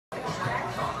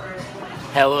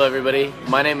Hello everybody,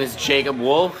 my name is Jacob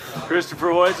Wolf.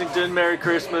 Christopher Hoisington, Merry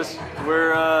Christmas.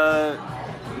 Where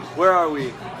are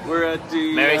we? We're at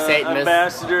the Merry Satanmas.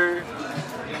 Ambassador.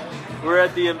 We're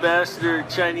at the Ambassador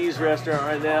Chinese restaurant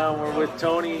right now. We're with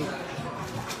Tony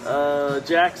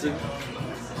Jackson.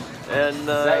 And Is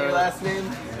that your last name?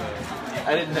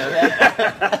 I didn't know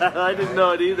that. I didn't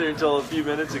know it either until a few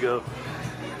minutes ago.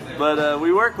 But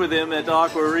we work with him at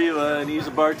Aqua Riva, and he's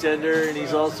a bartender, and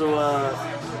he's also a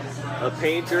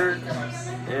painter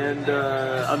and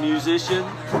a musician.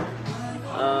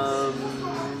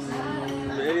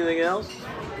 Anything else?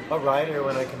 A writer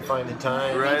when I can find the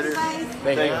time. Writer.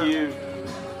 Thank you. you.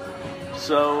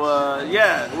 So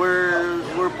yeah,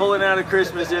 we're pulling out a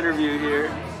Christmas interview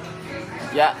here.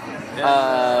 Yeah.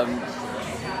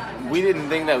 We didn't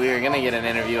think that we were gonna get an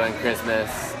interview on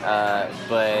Christmas,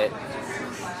 but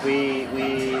we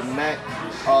met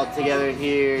all together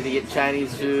here to get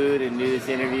Chinese food and do this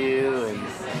interview and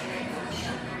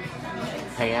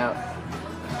hang out.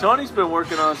 Tony's been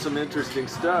working on some interesting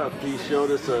stuff. He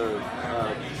showed us a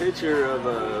picture of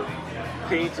a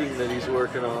painting that he's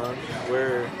working on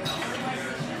where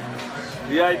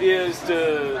the idea is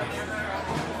to,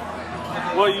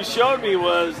 what you showed me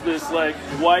was this like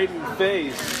whitened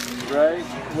face, right?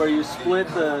 Where you split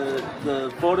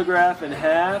the photograph in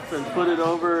half and put it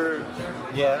over.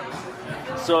 Yeah.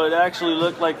 So it actually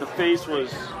looked like the face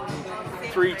was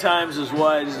 3 times as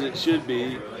wide as it should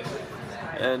be.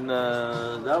 And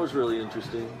that was really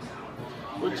interesting.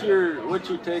 What's your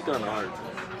take on art?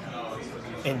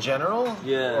 In general?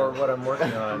 Yeah. Or what I'm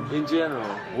working on? In general.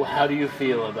 Well, how do you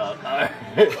feel about art?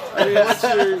 I mean, what's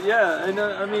your, yeah,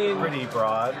 I mean... Pretty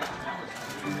broad.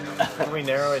 Can we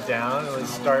narrow it down? Let's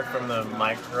start from the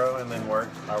micro and then work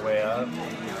our way up.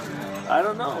 I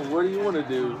don't know. What do you want to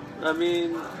do? I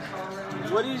mean,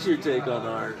 what is your take on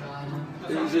art?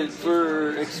 Is it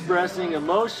for expressing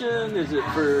emotion? Is it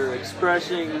for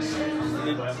expressing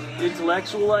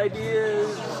intellectual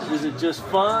ideas? Is it just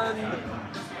fun?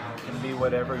 It can be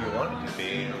whatever you want it to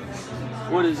be.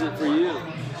 What is it for you?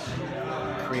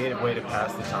 Creative way to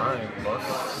pass the time, for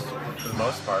the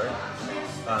most part.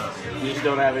 You just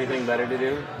don't have anything better to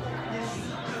do?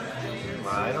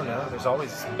 I don't know. There's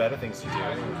always better things to do.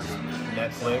 There's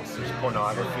Netflix, there's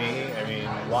pornography. I mean,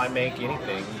 why make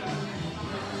anything?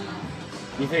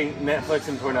 You think Netflix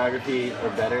and pornography are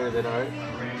better than art?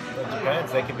 It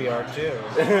depends. They could be art too.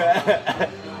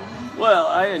 Well,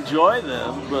 I enjoy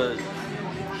them, but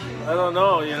I don't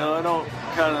know. You know,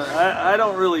 I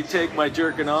don't really take my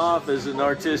jerking off as an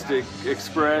artistic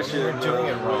expression. You're doing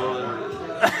it wrong.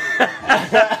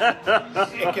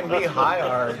 It can be high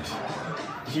art.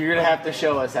 You're gonna have to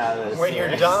show us how this. When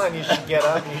you're done, you should get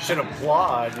up and you should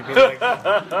applaud. You'd be like,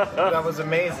 that was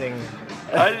amazing.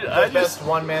 The best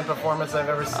one-man performance I've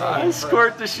ever seen. I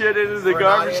squirt the shit into the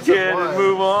garbage can and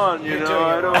move on. You know,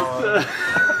 I don't.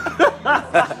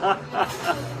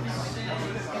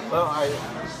 Well,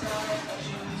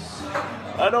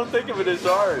 I don't think of it as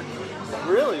art.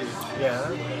 Really?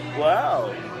 Yeah.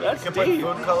 Wow, that's You can deep.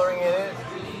 put food coloring in it.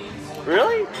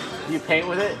 Really? You paint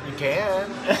with it? You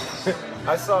can.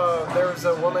 I saw there was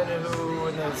a woman who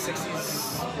in the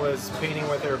 60s was painting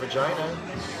with her vagina.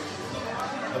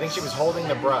 I think she was holding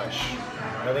the brush.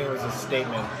 I think it was a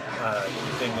statement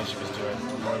thing that she was doing.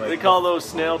 More like They call those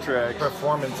snail tracks.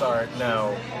 performance art.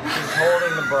 No. She's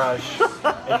holding the brush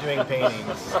and doing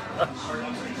paintings.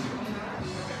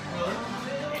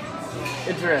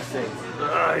 Interesting.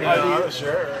 Yeah,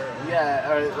 sure. Yeah,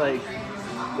 or like,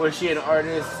 was she an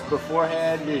artist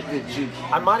beforehand? Did she?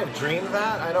 I might have dreamed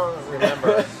that. I don't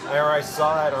remember. Or I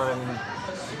saw it on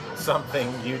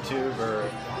something, YouTube or.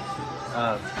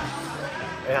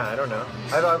 Yeah, I don't know.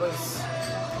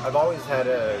 I've always had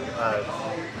a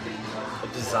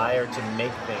desire to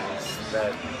make things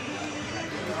that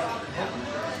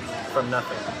from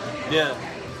nothing. Yeah,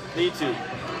 me too.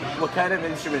 What kind of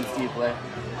instruments do you play?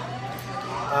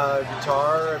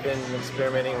 Guitar. I've been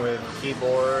experimenting with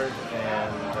keyboard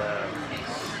and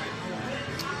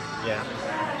yeah.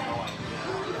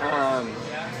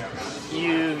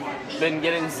 You've been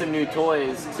getting some new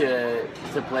toys to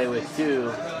play with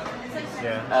too.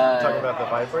 Yeah. Talking about the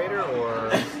vibrator or?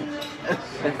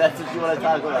 If that's what you want to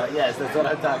talk about, yes, that's what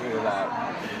I'm talking about.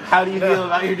 How do you feel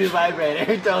about your new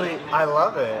vibrator, Tony? I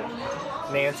love it.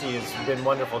 Nancy has been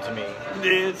wonderful to me.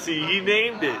 Nancy, he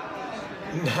named it.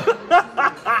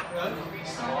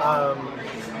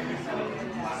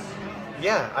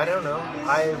 Yeah, I don't know.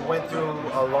 I went through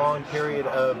a long period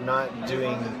of not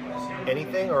doing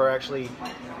anything, or actually,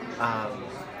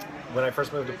 when I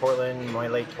first moved to Portland in my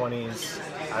late 20s,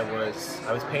 I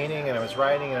was painting and I was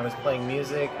writing and I was playing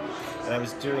music, and and I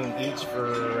was doing each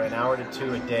for an hour to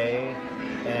two a day,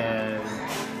 and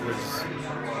was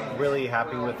really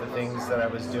happy with the things that I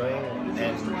was doing,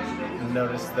 and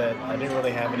noticed that I didn't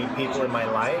really have any people in my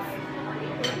life.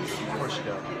 Of course you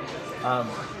don't.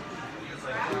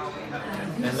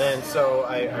 And then so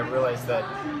I realized that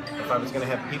if I was going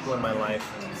to have people in my life,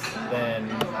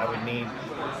 then I would need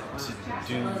to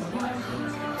do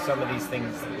some of these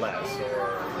things less,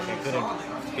 or like I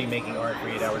couldn't be making art for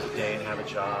 8 hours a day and have a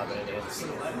job and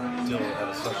still have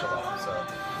a social life.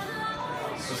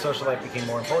 So the social life became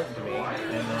more important to me,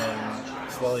 and then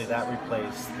slowly that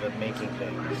replaced the making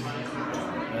things.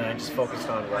 And I just focused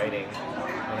on writing,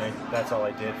 and that's all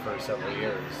I did for several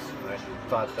years. And I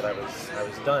thought that I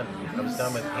was done. I was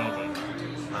done with painting.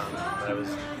 I was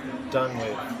done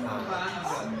with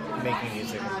making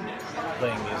music,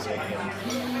 playing music,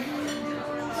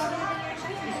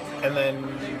 and then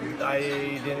I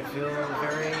didn't feel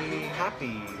very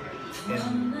happy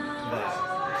in that,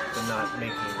 the not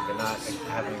making, the not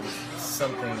having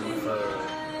something for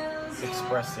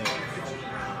expressing.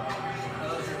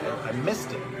 I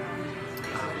missed it.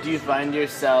 Do you find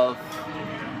yourself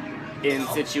in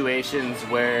situations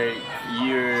where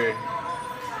you're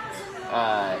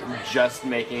just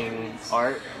making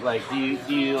art? Like, do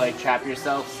you like trap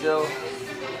yourself still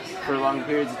for long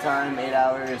periods of time, 8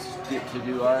 hours to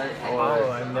do art? Or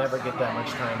oh, I never get that much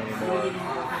time anymore,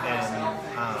 and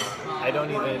I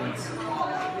don't even.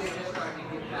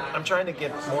 I'm trying to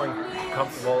get more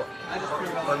comfortable,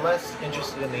 or less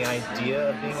interested in the idea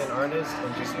of being an artist,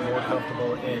 and just more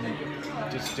comfortable in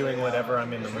just doing whatever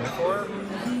I'm in the mood for.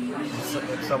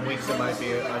 Some weeks it might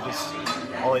be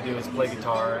all I do is play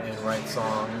guitar and write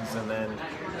songs, and then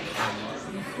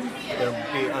there'll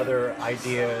be other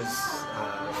ideas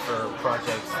for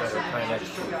projects that are kind of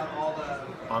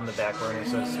on the back burner,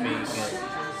 so to speak, and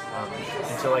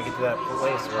until I get to that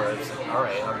place where it's all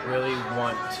right, I really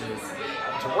want to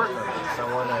work on this. I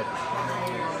want to.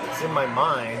 It's in my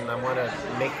mind. I want to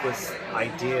make this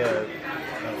idea a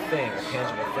thing, a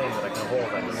tangible thing that I can hold,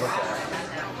 I can look at.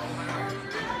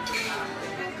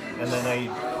 And then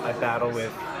I battle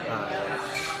with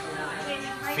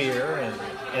fear and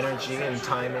energy and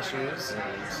time issues. And,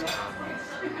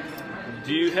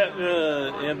 do you have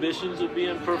ambitions of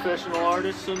being a professional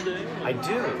artist someday? I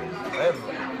do. I have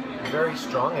very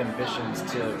strong ambitions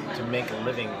to make a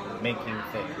living making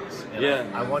things. And yeah.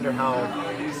 I wonder how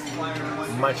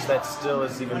much that still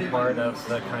is even part of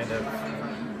the kind of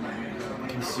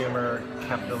consumer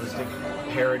capitalistic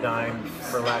paradigm,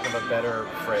 for lack of a better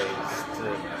phrase,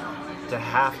 to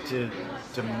have to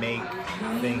make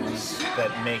things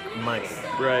that make money.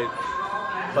 Right.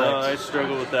 But I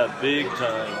struggle with that big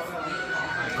time.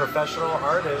 Professional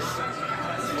artists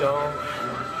don't,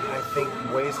 I think,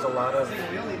 waste a lot of.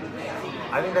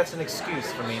 I think that's an excuse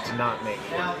for me to not make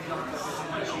it.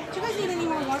 Do you guys need any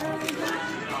more water?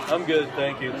 I'm good,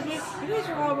 thank you. You guys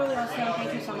are all really awesome.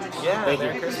 Thank you so much. Yeah, Thank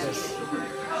Merry you. Christmas.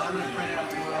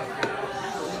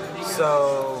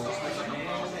 So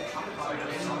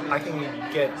I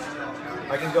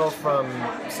can go from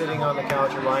sitting on the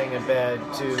couch or lying in bed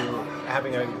to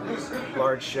having a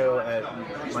large show at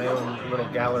my own little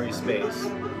gallery space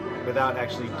without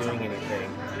actually doing anything.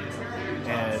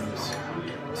 And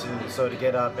so to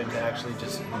get up and to actually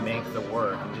just make the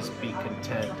work and just be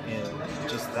content in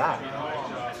just that.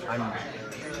 I'm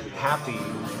happy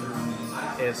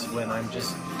is when I'm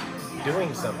just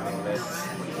doing something that's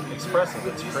expressive,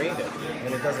 that's creative,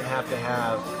 and it doesn't have to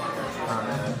have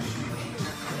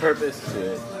purpose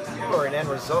to it. or an end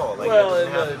result. Like, Well, it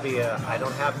doesn't have to be a.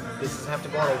 This doesn't have to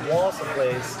go on a wall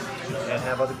someplace and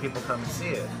have other people come and see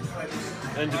it.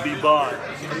 And to be bought.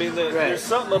 I mean, there's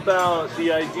something about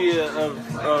the idea of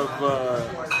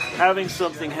having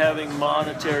something having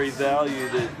monetary value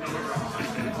that.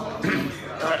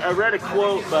 I read a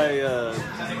quote by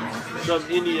some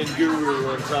Indian guru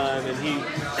one time,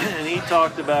 and he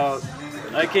talked about.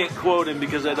 I can't quote him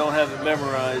because I don't have it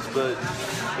memorized, but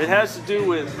it has to do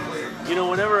with,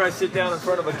 whenever I sit down in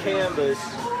front of a canvas,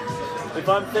 if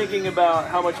I'm thinking about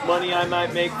how much money I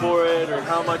might make for it or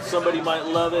how much somebody might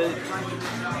love it,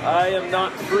 I am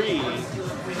not free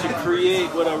to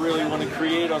create what I really want to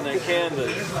create on that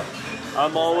canvas.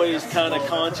 I'm always kind of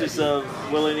conscious of,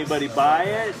 will anybody buy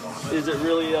it? Is it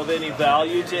really of any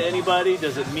value to anybody?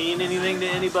 Does it mean anything to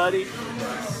anybody?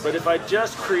 But if I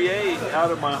just create out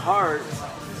of my heart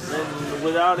and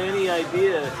without any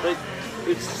idea, but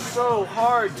it's so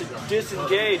hard to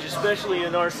disengage, especially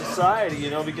in our society,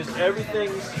 because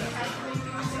everything's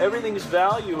everything's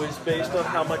value is based on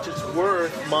how much it's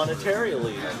worth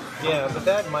monetarily. Yeah, but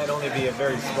that might only be a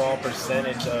very small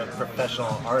percentage of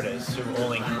professional artists who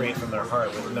only create from their heart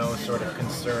with no sort of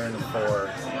concern for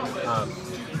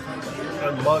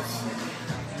and most.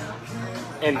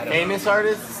 And famous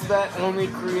artists that only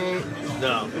create?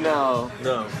 No. No.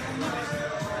 No.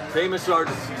 Famous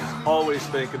artists always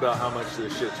think about how much their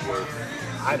shit's worth.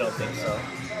 I don't think so.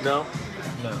 No?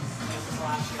 No.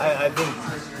 I think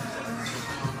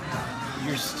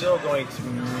you're still going to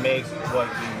make what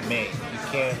you make. You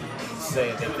can't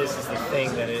say that this is the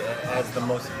thing that it has the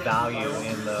most value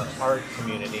in the art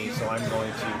community, so I'm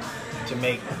going to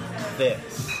make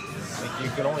this. Like, you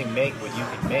can only make what you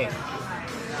can make.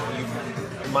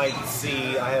 You might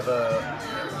see, I have a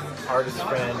artist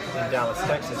friend in Dallas,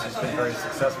 Texas, who's been very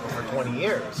successful for 20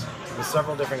 years with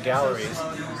several different galleries,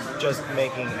 just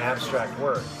making abstract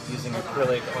work using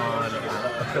acrylic on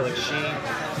acrylic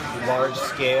sheet, large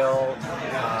scale,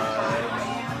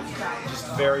 just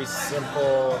very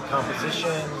simple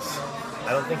compositions.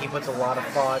 I don't think he puts a lot of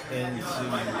thought into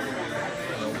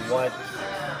what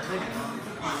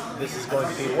this is going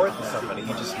to be worth to somebody.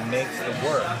 He just makes the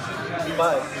work.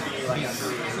 But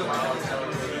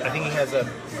I think he has a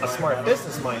smart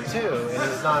business mind too, and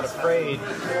he's not afraid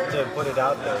to put it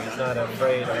out there. He's not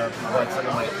afraid of what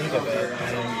someone might think of it,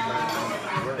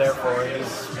 and therefore he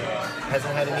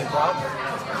hasn't had any problem.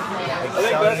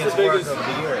 Like, I think that's the biggest. Over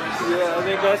the years. Yeah, I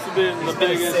think that's been the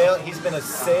biggest. He's been a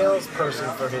salesperson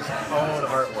for his own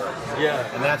artwork.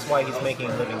 Yeah, and that's why he's making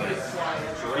a living at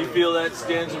it. You feel that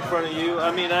stands in front of you?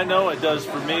 I mean, I know it does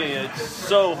for me. It's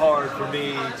so hard for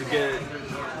me to get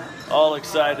all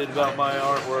excited about my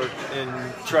artwork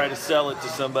and try to sell it to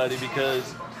somebody,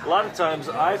 because a lot of times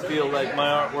I feel like my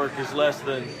artwork is less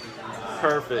than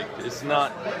perfect. It's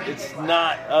not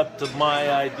up to my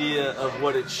idea of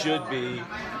what it should be,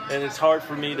 and it's hard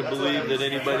for me to believe that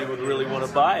anybody would really want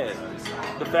to buy it.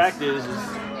 The fact is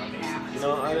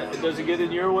does it get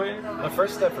in your way? The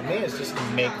first step for me is just to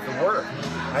make the work.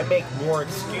 I make more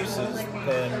excuses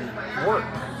than work.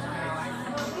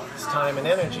 It's time and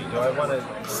energy. Do I want to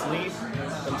sleep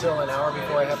until an hour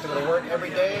before I have to go to work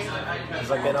every day because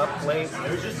I've been up late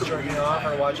jerking off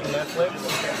or watching Netflix?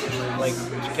 Like,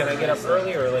 can I get up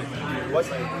earlier? Like,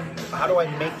 how do I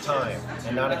make time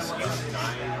and not excuses?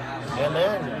 And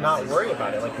then not worry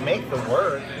about it. Like, make the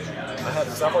work. I have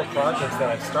several projects that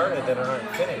I've started that aren't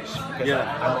finished because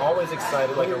I'm always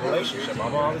excited, like a relationship.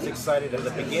 I'm always excited at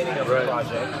the beginning of a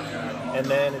project, and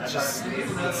then it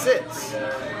sits.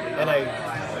 And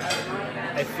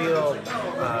I feel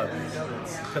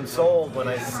consoled when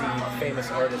I see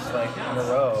famous artists like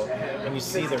Moreau, and you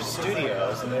see their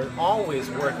studios, and they're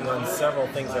always working on several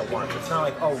things at once. It's not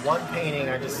like, oh, one painting,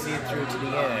 I just see it through to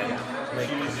the end. Like,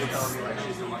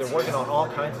 they're working on all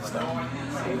kinds of stuff,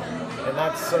 and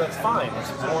that's fine.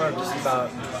 It's more just about,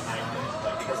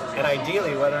 and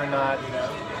ideally, whether or not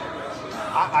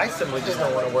I simply just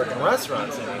don't want to work in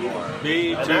restaurants anymore.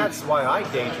 Me too. And that's why I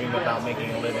daydream about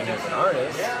making a living as an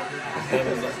artist,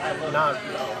 and not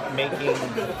making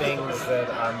things that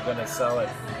I'm going to sell at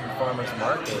farmer's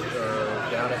market or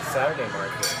down at Saturday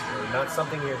market. Not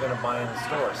something you're going to buy in the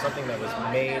store. Something that was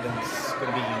made and it's going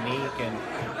to be unique and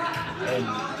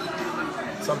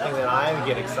something that I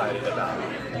get excited about.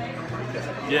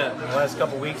 Yeah. The last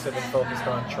couple weeks I've been focused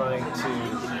on trying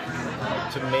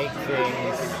to make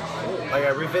things. Like,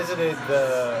 I revisited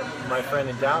my friend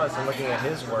in Dallas and looking at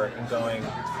his work and going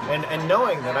and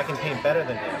knowing that I can paint better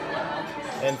than him.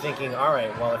 And thinking, all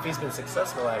right, well, if he's been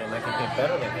successful at it and I can paint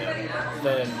better than him,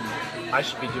 then I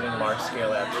should be doing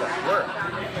large-scale abstract work.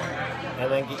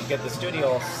 And then get the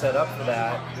studio all set up for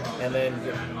that, and then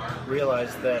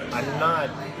realize that I'm not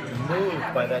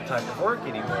moved by that type of work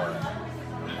anymore.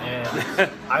 And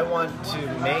I want to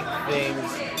make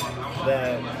things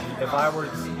that if I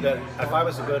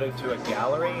was to go to a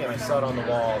gallery and I saw it on the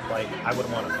wall, like, I would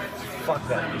want to fuck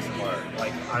that piece of art.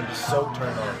 Like, I'm just so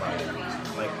turned on by it.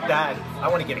 Like that, I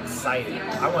want to get excited.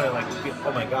 I want to, like, be,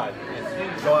 oh my god,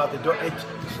 go out the door. You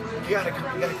gotta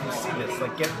come see this.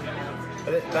 Like,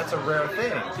 that's a rare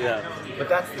thing. Yeah. But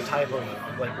that's the type of,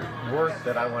 like, work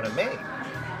that I want to make.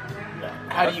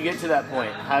 How do you get to that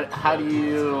point? How do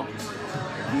you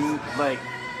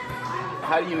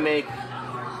make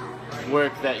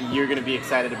work that you're going to be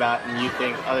excited about and you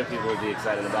think other people would be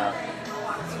excited about?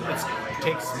 It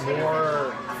takes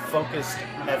more focused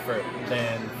effort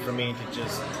than for me to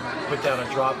just put down a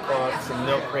drop cloth, some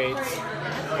milk crates,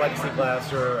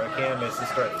 plexiglass, or a canvas and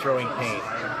start throwing paint,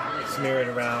 smear it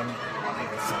around,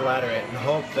 splatter it, and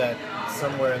hope that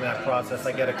somewhere in that process,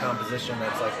 I get a composition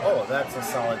that's like, oh, that's a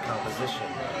solid composition.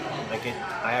 Like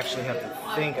I actually have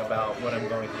to think about what I'm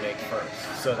going to make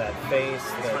first. So that face,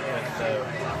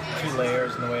 the 2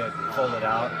 layers and the way I pulled it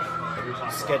out,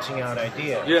 sketching out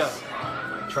ideas. Yeah.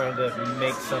 Trying to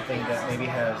make something that maybe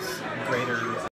has greater